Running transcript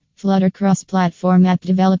Flutter cross-platform app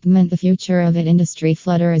development. The future of it industry.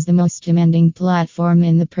 Flutter is the most demanding platform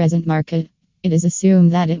in the present market. It is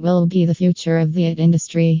assumed that it will be the future of the IT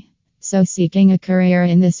industry. So seeking a career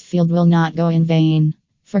in this field will not go in vain.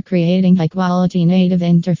 For creating high-quality native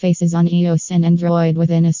interfaces on iOS and Android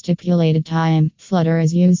within a stipulated time, Flutter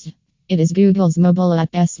is used. It is Google's mobile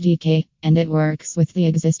app SDK, and it works with the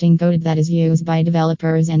existing code that is used by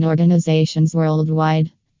developers and organizations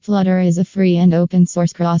worldwide. Flutter is a free and open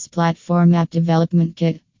source cross-platform app development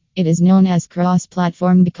kit. It is known as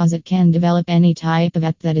cross-platform because it can develop any type of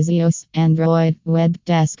app that is iOS, Android, web,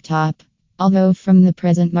 desktop. Although from the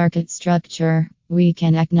present market structure, we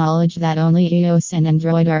can acknowledge that only iOS and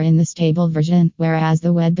Android are in the stable version, whereas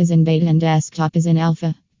the web is in beta and desktop is in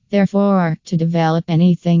alpha. Therefore, to develop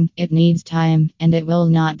anything, it needs time, and it will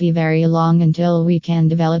not be very long until we can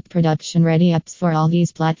develop production-ready apps for all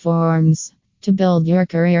these platforms. To build your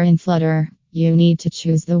career in Flutter, you need to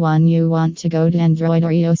choose the one you want to go to, Android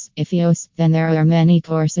or iOS. If iOS, then there are many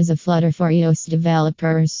courses of Flutter for iOS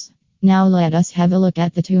developers. Now let us have a look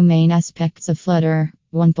at the two main aspects of Flutter.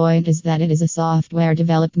 One point is that it is a software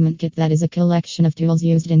development kit that is a collection of tools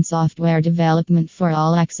used in software development for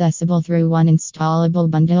all accessible through one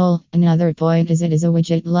installable bundle. Another point is it is a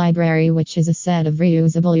widget library, which is a set of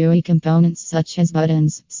reusable UI components such as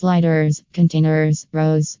buttons, sliders, containers,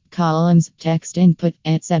 rows, columns, text input,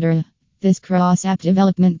 etc. This cross-app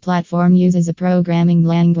development platform uses a programming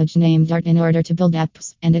language named Dart in order to build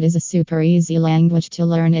apps, and it is a super easy language to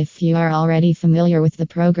learn if you are already familiar with the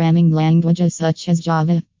programming languages such as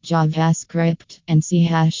Java, JavaScript, and C#.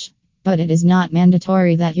 But it is not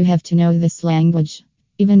mandatory that you have to know this language.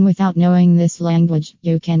 Even without knowing this language,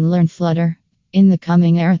 you can learn Flutter. In the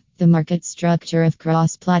coming era, the market structure of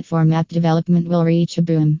cross-platform app development will reach a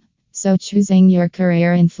boom. So choosing your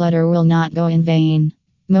career in Flutter will not go in vain.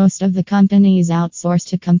 Most of the companies outsource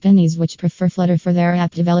to companies which prefer Flutter for their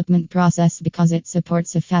app development process because it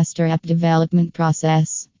supports a faster app development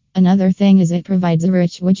process. Another thing is it provides a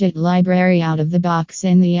rich widget library out of the box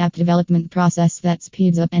in the app development process that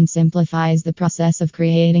speeds up and simplifies the process of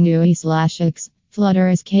creating UI/X. Flutter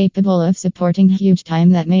is capable of supporting huge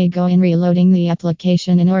time that may go in reloading the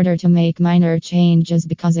application in order to make minor changes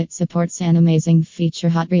because it supports an amazing feature,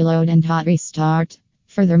 hot reload and hot restart.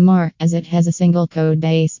 Furthermore, as it has a single code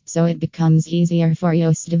base, so it becomes easier for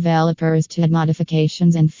iOS developers to add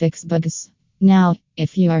modifications and fix bugs. Now,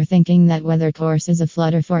 if you are thinking that whether courses of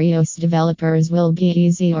Flutter for iOS developers will be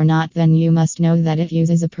easy or not, then you must know that it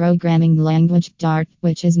uses a programming language, Dart,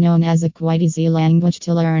 which is known as a quite easy language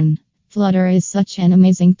to learn. Flutter is such an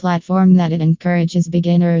amazing platform that it encourages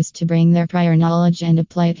beginners to bring their prior knowledge and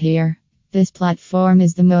apply it here. This platform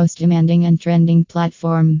is the most demanding and trending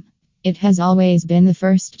platform. It has always been the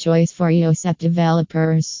first choice for iOS app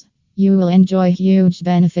developers. You will enjoy huge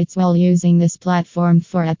benefits while using this platform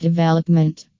for app development.